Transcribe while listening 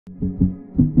When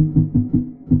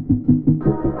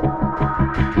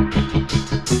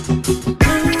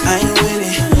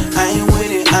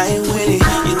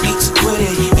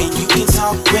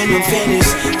I'm finished,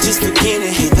 just forget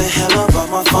it. Hit the hell up on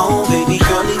my phone, baby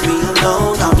girl, leave me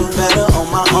alone. I'll do better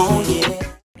on my own, yeah.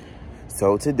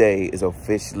 So today is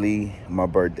officially my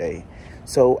birthday.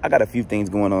 So I got a few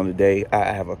things going on today. I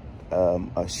have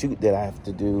a shoot that I have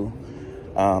to do.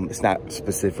 It's not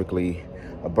specifically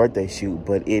a birthday shoot,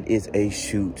 but it is a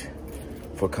shoot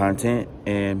for content,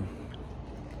 and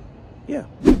yeah.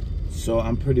 So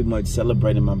I'm pretty much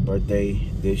celebrating my birthday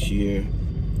this year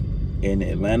in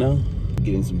Atlanta,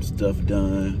 getting some stuff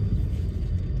done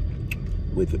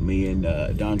with me and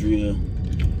Dondria,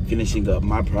 finishing up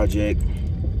my project,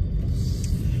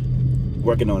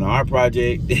 working on our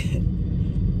project,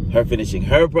 her finishing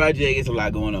her project. It's a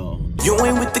lot going on. You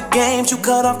ain't with the games, you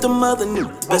cut off the mother new.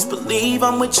 Best believe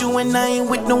I'm with you and I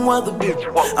ain't with no other bitch.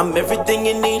 I'm everything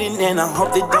you need and I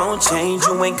hope that don't change.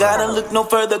 You ain't gotta look no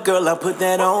further, girl, I put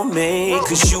that on me.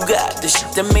 Cause you got the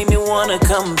shit that made me wanna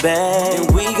come back.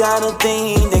 And we got a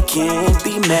thing that can't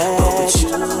be matched. But with you,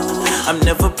 I'm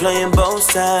never playing both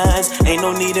sides. Ain't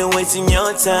no need in wasting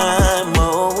your time.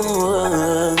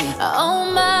 Oh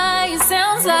my, it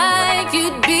sounds like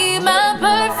you'd be my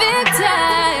perfect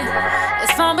type. As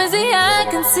far as the eye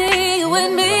can see you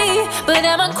with me, but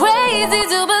am I crazy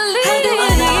to believe?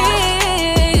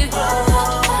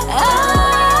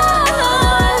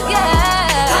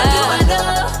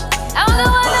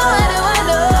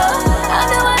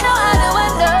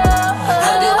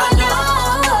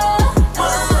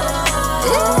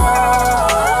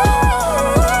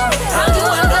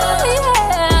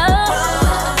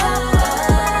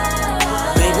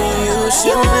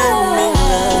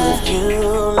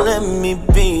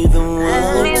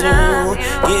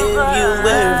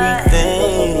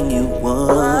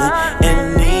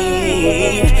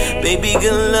 Baby,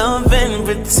 good love and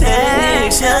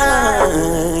protection.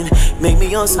 Make me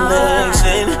your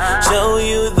selection. Show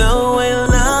you the way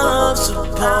love's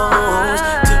supposed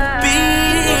to be.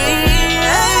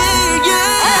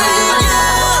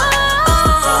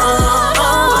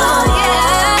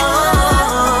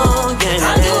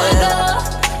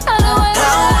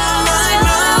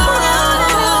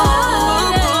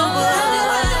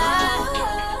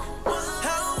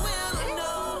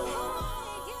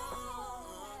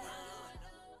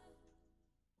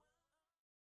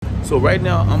 So right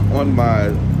now I'm on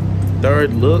my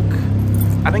third look.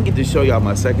 I didn't get to show y'all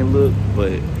my second look,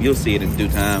 but you'll see it in due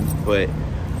time. But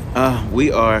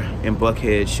we are in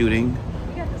Buckhead shooting.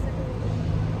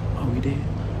 Oh, we did.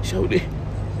 Showed it.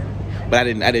 But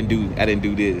I didn't do this. You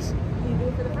do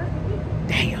it for the first one?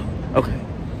 Damn. Okay.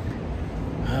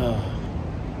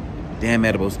 Damn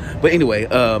edibles. But anyway,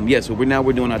 yeah, so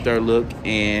we're doing our third look,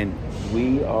 and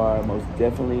we are most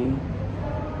definitely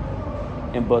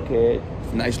in Buckhead.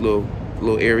 Nice little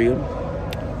area.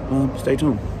 Stay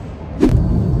tuned.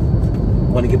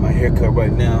 Want to get my hair cut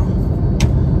right now.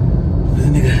 This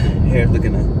nigga hair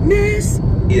looking a mess.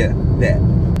 Yeah, that.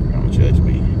 Don't judge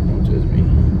me. Don't judge me.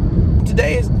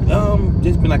 Today is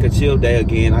just been like a chill day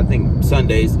again. I think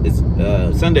Sundays is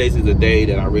a day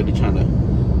that I really trying to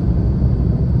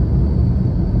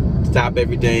stop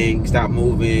everything, stop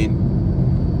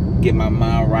moving, get my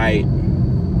mind right.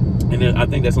 And I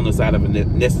think that's on the side of it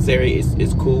necessary.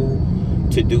 It's cool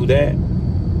to do that,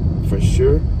 for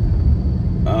sure.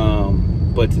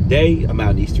 But today, I'm out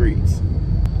in these streets.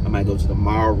 I might go to the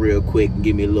mall real quick and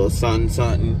give me a little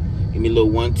something. Give me a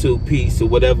little 1-2 piece or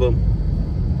whatever.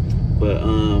 But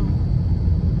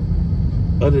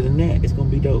other than that, it's gonna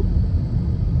be dope.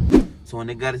 So when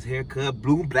they got his hair cut,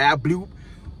 bloop, blah, bloop.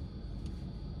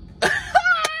 That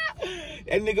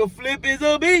nigga Flip is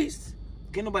a beast.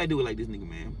 Can't nobody do it like this nigga,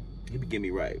 man. He be getting me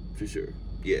right, for sure.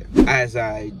 Yeah. As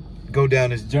I go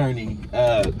down this journey,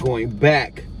 going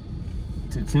back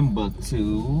to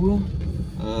Timbuktu,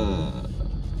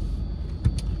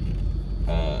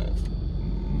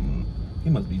 he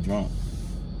must be drunk.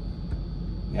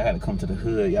 Yeah, I had to come to the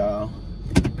hood, y'all.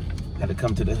 Had to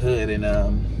come to the hood and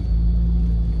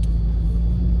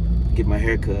get my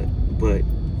hair cut. But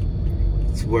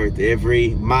it's worth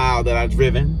every mile that I've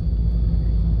driven.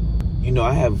 You know,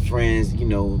 I have friends, you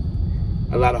know,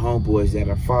 a lot of homeboys that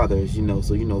are fathers, you know,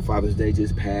 so, you know, Father's Day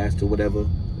just passed or whatever.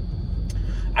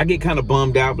 I get kind of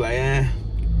bummed out, like,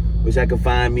 wish I could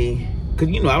find me. Because,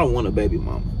 you know, I don't want a baby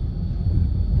mama.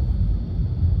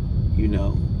 You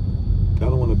know, I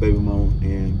don't want a baby mama,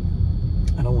 and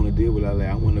I don't want to deal with all that.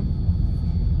 I want to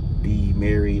be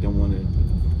married. I want to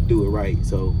do it right.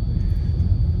 So,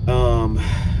 a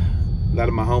lot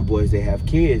of my homeboys, they have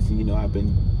kids, and, you know, I've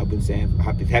been been saying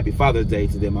happy Father's Day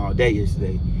to them all day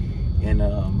yesterday. And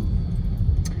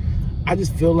I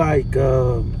just feel like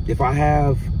if I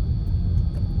have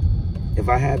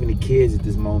any kids at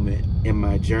this moment in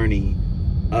my journey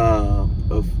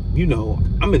of, you know,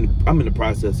 I'm in the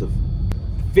process of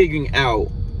figuring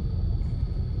out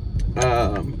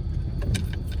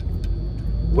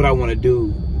what I want to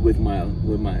do with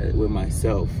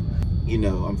myself. You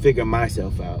know, I'm figuring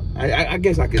myself out. I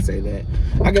guess I could say that.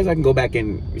 I guess I can go back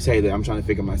and say that I'm trying to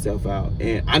figure myself out.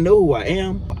 And I know who I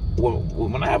am.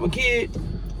 When I have a kid,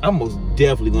 I'm most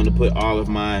definitely going to put all of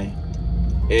my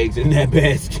eggs in that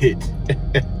basket.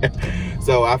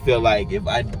 So I feel like if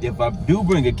I do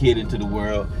bring a kid into the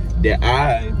world, that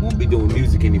I won't be doing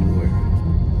music anymore.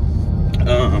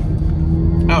 I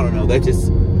don't know. I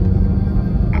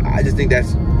just think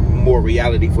that's more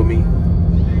reality for me.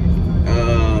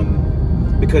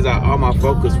 Because all my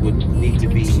focus would need to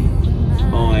be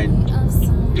on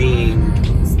being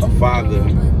a father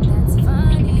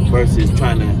versus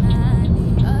trying to,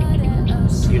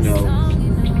 you know,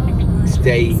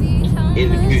 stay in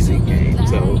the music game.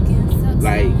 So,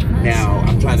 like, now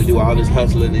I'm trying to do all this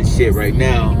hustling and shit right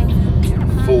now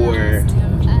before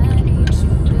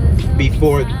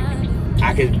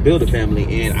I can build a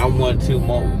family, and I want to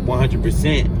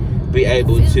 100% be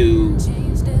able to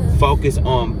focus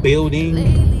on building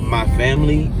my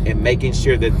family and making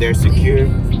sure that they're secure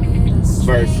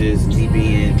versus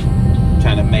me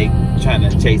trying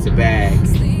to chase a bag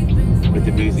with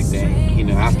the music thing. You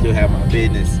know, I still have my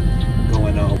business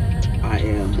going on. I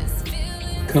am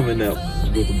coming up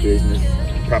with a business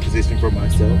proposition for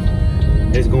myself.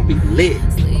 It's gonna be lit.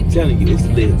 I'm telling you, it's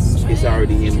lit. It's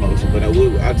already in motion, but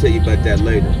I'll tell you about that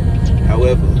later.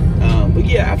 However, but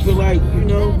yeah, I feel like, you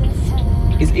know,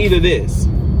 it's either this,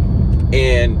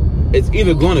 and it's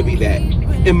either gonna be that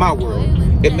in my world.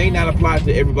 It may not apply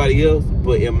to everybody else,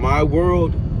 but in my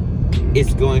world,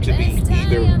 it's going to be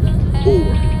either or.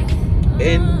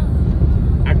 And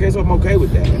I guess I'm okay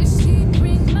with that.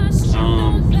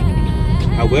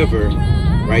 However,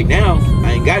 right now,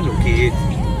 I ain't got no kids.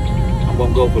 I'm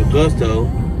gonna go for the gusto.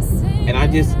 And I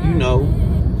just, you know,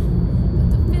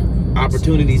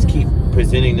 opportunities keep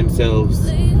presenting themselves.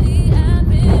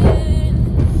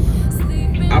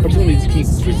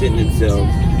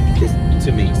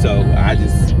 To me. So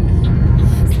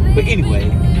but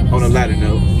anyway, on a lighter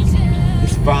note,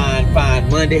 it's fine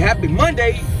Monday. Happy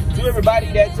Monday to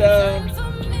everybody that's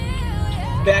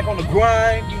back on the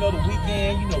grind. You know, the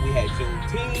weekend, you know, we had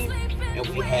Juneteenth and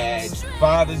we had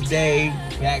Father's Day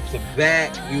back to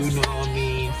back, you know what I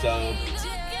mean? So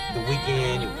the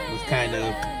weekend was kind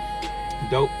of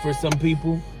dope for some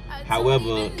people.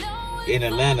 However, in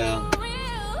Atlanta,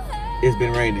 it's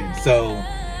been raining. So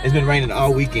it's been raining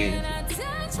all weekend.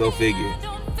 Go figure.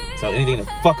 So anything to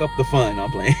fuck up the fun,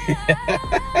 I'm playing.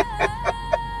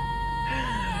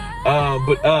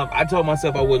 But I told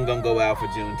myself I wasn't gonna go out for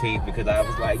Juneteenth because I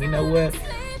was like, you know what?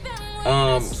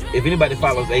 If anybody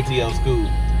follows ATL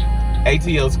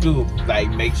School like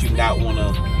makes you not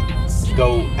wanna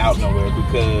go out nowhere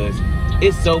because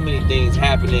it's so many things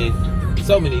happening,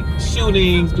 so many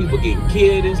shootings, people getting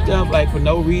killed and stuff like for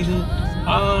no reason.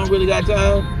 I don't really got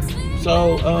time.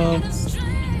 So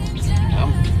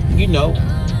you know,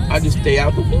 I just stay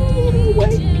out the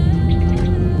way.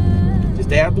 Just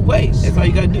stay out the way. That's all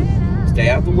you gotta do. Stay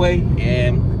out the way,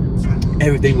 and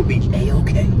everything will be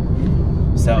a-okay.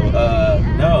 So,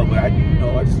 no, but I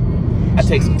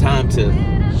take some time to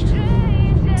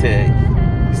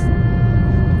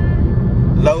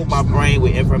load my brain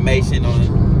with information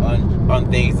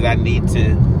on things that I need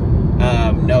to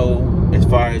know as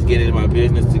far as getting my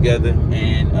business together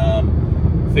and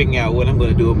figuring out what I'm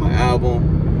gonna do with my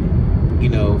album. You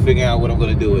know, figuring out what I'm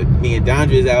gonna do with me and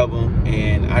Dondra's album,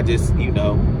 and I just, you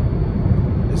know,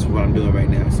 this is what I'm doing right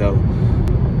now. So,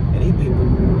 and these people,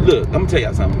 look, I'm gonna tell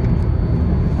y'all something.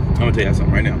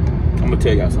 Right now. I'm gonna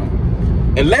tell y'all something.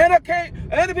 Atlanta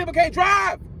people can't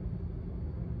drive.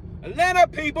 Atlanta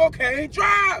people can't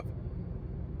drive.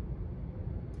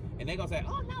 And they gonna say,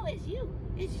 oh no, it's you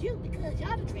because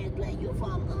y'all the transplant. You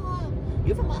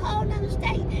from a whole nother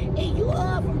state, and you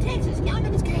from Texas. Y'all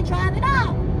niggas can't drive at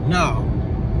all. No,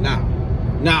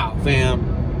 fam.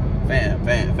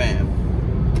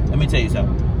 Let me tell you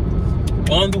something.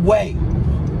 On the way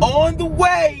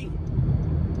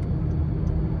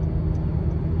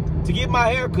to get my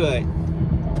hair cut,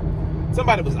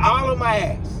 somebody was all on my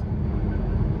ass.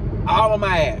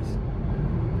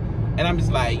 And I'm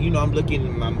just like, you know, I'm looking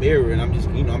in my mirror and I'm just,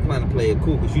 you know, I'm trying to play it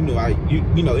cool because you know,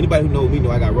 you know, anybody who knows me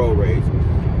know I got road rage.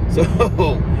 So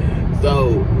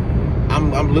I'm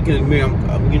I'm looking in the mirror.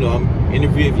 I'm in the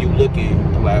rear view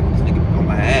looking like this nigga on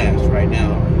my ass right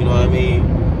now. You know what I mean?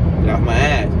 Get off my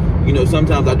ass. You know,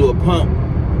 sometimes I do a pump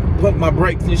my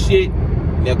brakes and shit,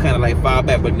 and they'll kind of like fall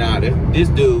back. But nah, this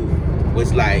dude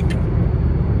was like,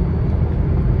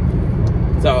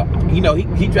 so you know,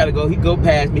 he tried to go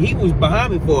past me. He was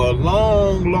behind me for a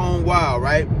long while,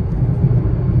 right?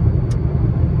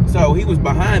 So he was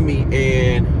behind me,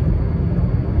 and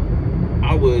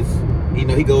I was, you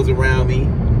know, he goes around me,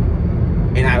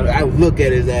 and I look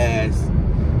at his ass.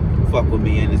 Fuck with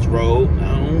me in this road.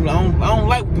 I don't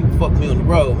like when people fuck me on the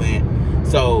road, man.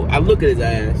 So I look at his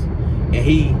ass, and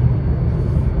he,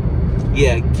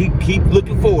 yeah, keep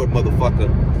looking forward, motherfucker.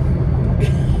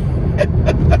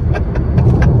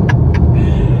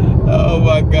 Oh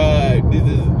my God, this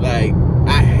is like,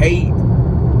 I hate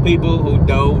people who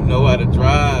don't know how to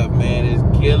drive, man. It's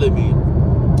killing me.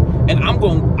 And I'm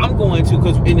going to,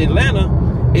 because in Atlanta,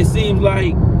 it seems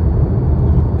like,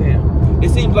 damn, it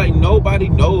seems like nobody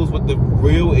knows what the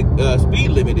real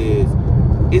speed limit is.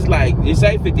 It's like, you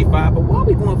say 55, but why are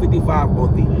we going 55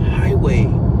 on the highway?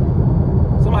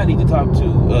 Somebody need to talk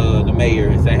to the mayor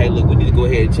and say, hey, look, we need to go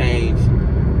ahead and change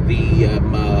the,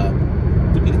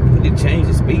 we need to change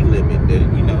the speed limit.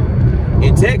 You know,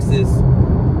 in Texas,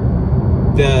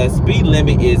 the speed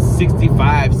limit is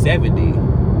 65, 70.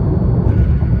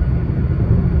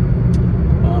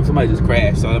 Somebody just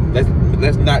crashed, so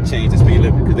let's not change the speed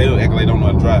limit because they don't act like they don't know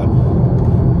how to drive.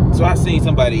 So I seen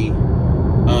somebody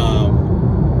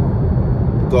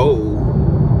go.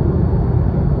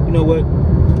 You know what?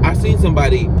 I seen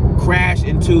somebody crash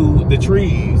into the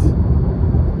trees,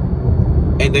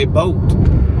 and their boat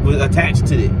was attached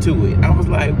to it. I was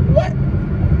like, what?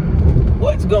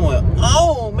 What's going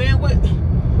on, man? What?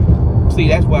 See,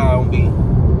 that's why I don't be.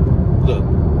 Look,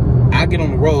 I get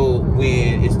on the road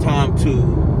when it's time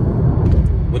to.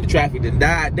 When the traffic done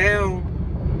died down,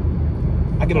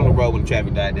 I get on the road when the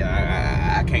traffic died down.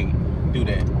 I can't do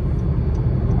that.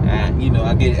 You know,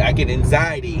 I get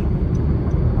anxiety.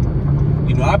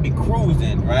 You know, I be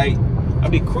cruising, right? I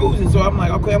be cruising, so I'm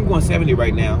like, okay, I'm going 70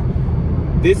 right now.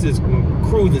 This is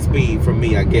cruising speed for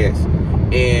me, I guess.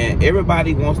 And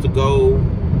everybody wants to go.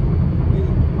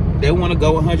 They want to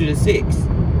go 106.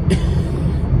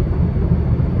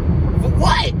 For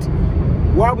what?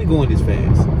 Why are we going this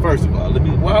fast? First of all,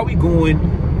 why are we going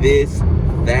this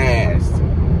fast?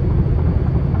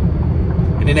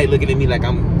 And then they looking at me like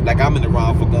I'm in the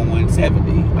wrong for going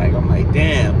 70. Like, I'm like,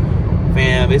 damn,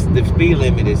 fam, the speed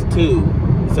limit is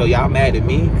 2. So y'all mad at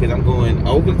me because I'm going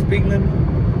over the speed limit?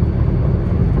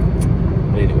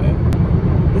 But anyway,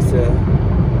 it's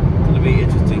gonna be an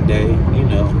interesting day. You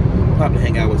know, probably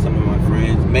hang out with some of my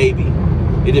friends. Maybe.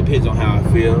 It depends on how I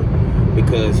feel,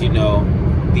 because you know,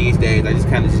 these days I just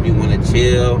kind of be want to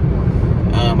chill.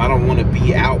 I don't want to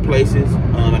be out places,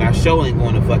 and I sure ain't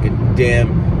going to fucking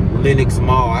damn Lenox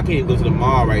Mall. I can't even go to the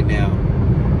mall right now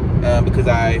because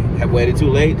I have waited too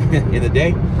late in the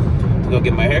day to go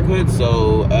get my haircut.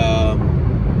 So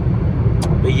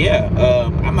but yeah,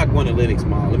 I'm not going to Lenox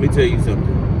Mall. Let me tell you something.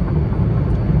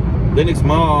 Lenox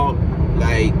Mall,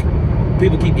 like,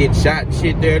 people keep getting shot and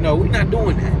shit there. No, we're not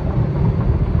doing that.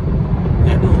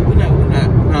 We're not,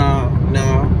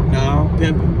 no,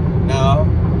 pimping, no.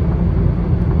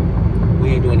 We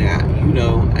ain't doing that, you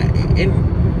know. And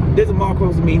there's a mall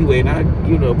close to me anyway, and I,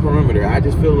 you know, perimeter. I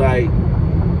just feel like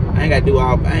I ain't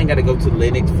gotta go to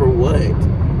Lenox for what?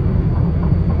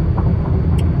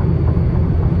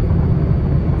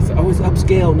 Oh, it's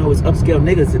upscale. No, it's upscale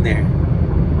niggas in there.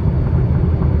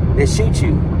 They shoot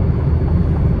you.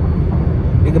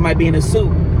 Nigga might be in a suit.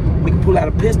 We can pull out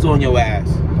a pistol on your ass.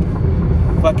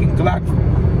 Fucking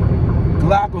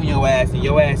Glock on your ass, and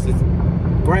your ass is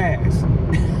grass.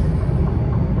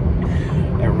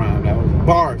 That rhymed. That was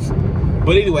bars.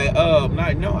 But anyway, I'm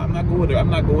not going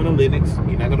to Lenox.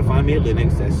 You're not gonna find me at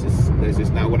Lenox. That's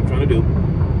just not what I'm trying to do.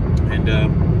 And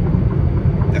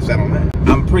that's that on that.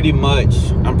 I'm pretty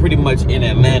much in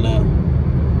Atlanta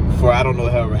for I don't know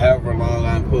however long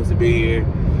I'm supposed to be here,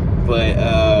 but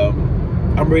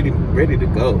I'm ready to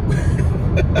go.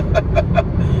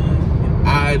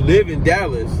 I live in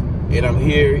Dallas and I'm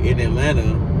here in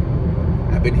Atlanta.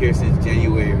 I've been here since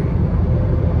January,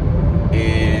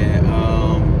 and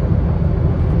I'm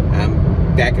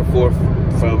back and forth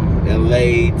from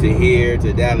LA to here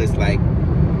to Dallas like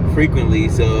frequently.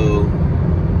 So,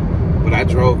 but I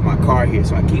drove my car here,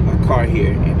 so I keep my car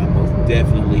here, and I most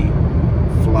definitely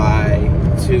fly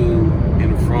to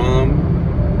and from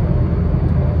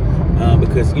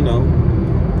because, you know,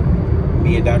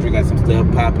 me and Dr. got some stuff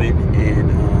popping,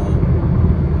 and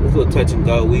it's a little touch and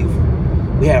go.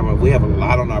 we have a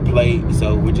lot on our plate,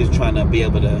 so we're just trying to be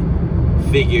able to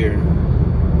figure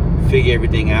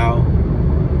everything out.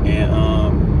 And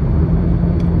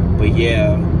but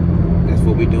yeah, that's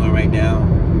what we're doing right now.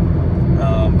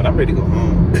 But I'm ready to go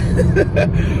home.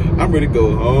 I'm ready to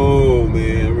go home,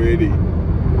 man. I'm ready.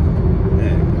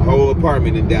 Man, a whole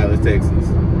apartment in Dallas, Texas.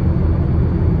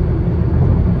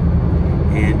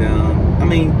 And I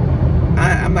mean,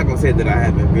 I'm not gonna say that I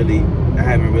haven't really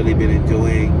been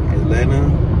enjoying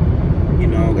Atlanta. You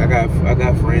know, I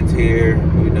got friends here.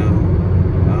 You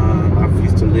know, I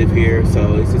used to live here,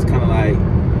 so it's just kind of like,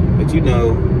 but you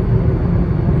know,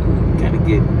 kind of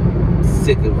get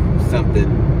sick of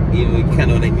something. You know, you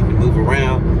kind of need to move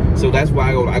around. So that's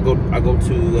why I go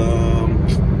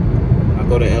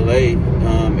to LA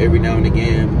every now and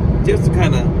again, just to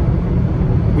kind of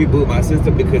reboot my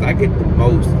system, because I get the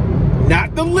most,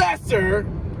 not the lesser,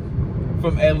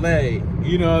 from LA.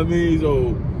 You know what I mean?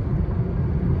 So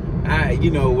you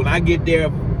know, when I get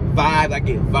there, I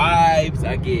get vibes,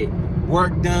 I get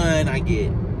work done, I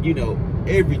get, you know,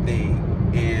 everything.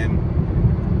 And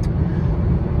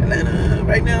Atlanta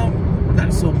right now,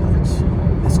 not so much.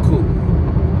 It's cool.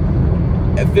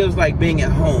 It feels like being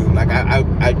at home. Like I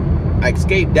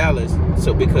escaped Dallas,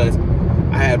 so because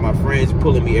I had my friends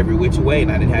pulling me every which way,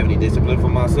 and I didn't have any discipline for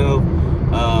myself.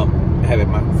 Having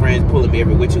my friends pulling me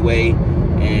every which way,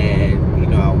 and you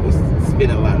know, I was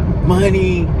spending a lot of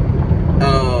money.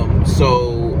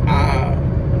 So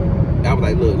I was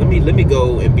like, look, let me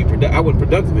go and be productive. I wasn't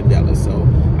productive in Dallas, so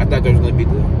I thought there was gonna be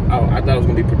I thought I was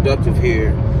gonna be productive here,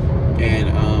 and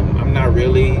I'm not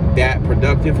really that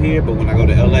productive here. But when I go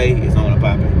to LA, it's on and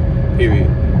popping. Period.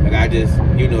 Like I just,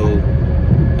 you know,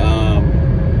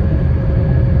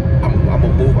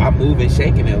 I move and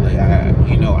shake in LA.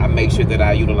 You know, I make sure that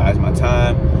I utilize my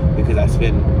time, because I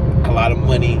spend a lot of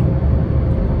money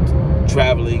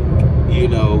traveling, you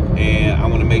know, and I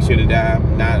want to make sure that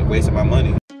I'm not wasting my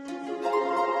money.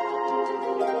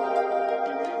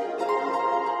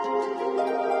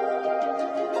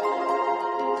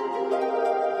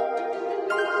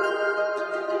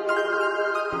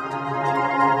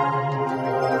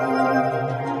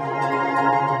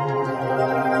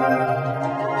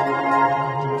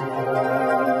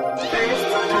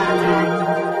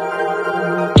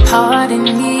 Pardon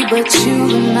me, but you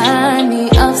remind me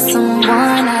of someone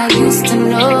I used to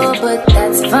know. But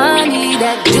that's funny,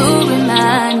 that do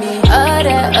remind me of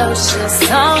that H.E.R.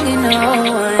 song, you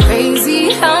know.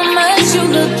 Crazy how much you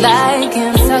look like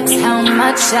him. Sucks how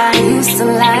much I used to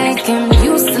like him,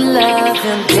 used to love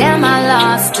him. Damn, I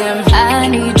lost him. I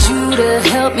need you to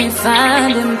help me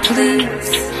find him,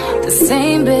 please. The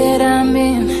same bed I'm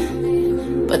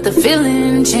in, but the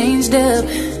feeling changed up.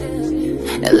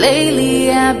 Lately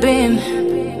I've been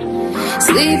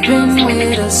sleeping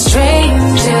with a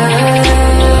stranger.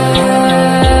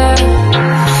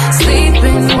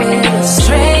 Sleeping with a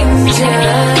stranger.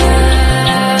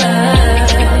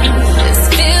 This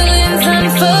feeling's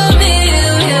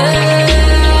unfamiliar.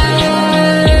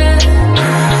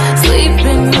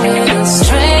 Sleeping with a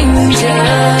stranger.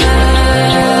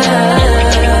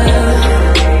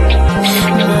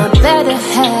 My better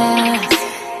half,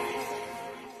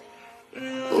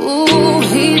 ooh,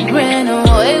 he ran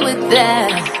away with that.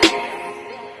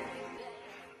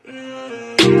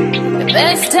 The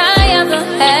best I ever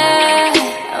had.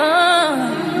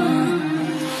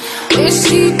 Wish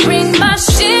he'd bring my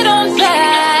shit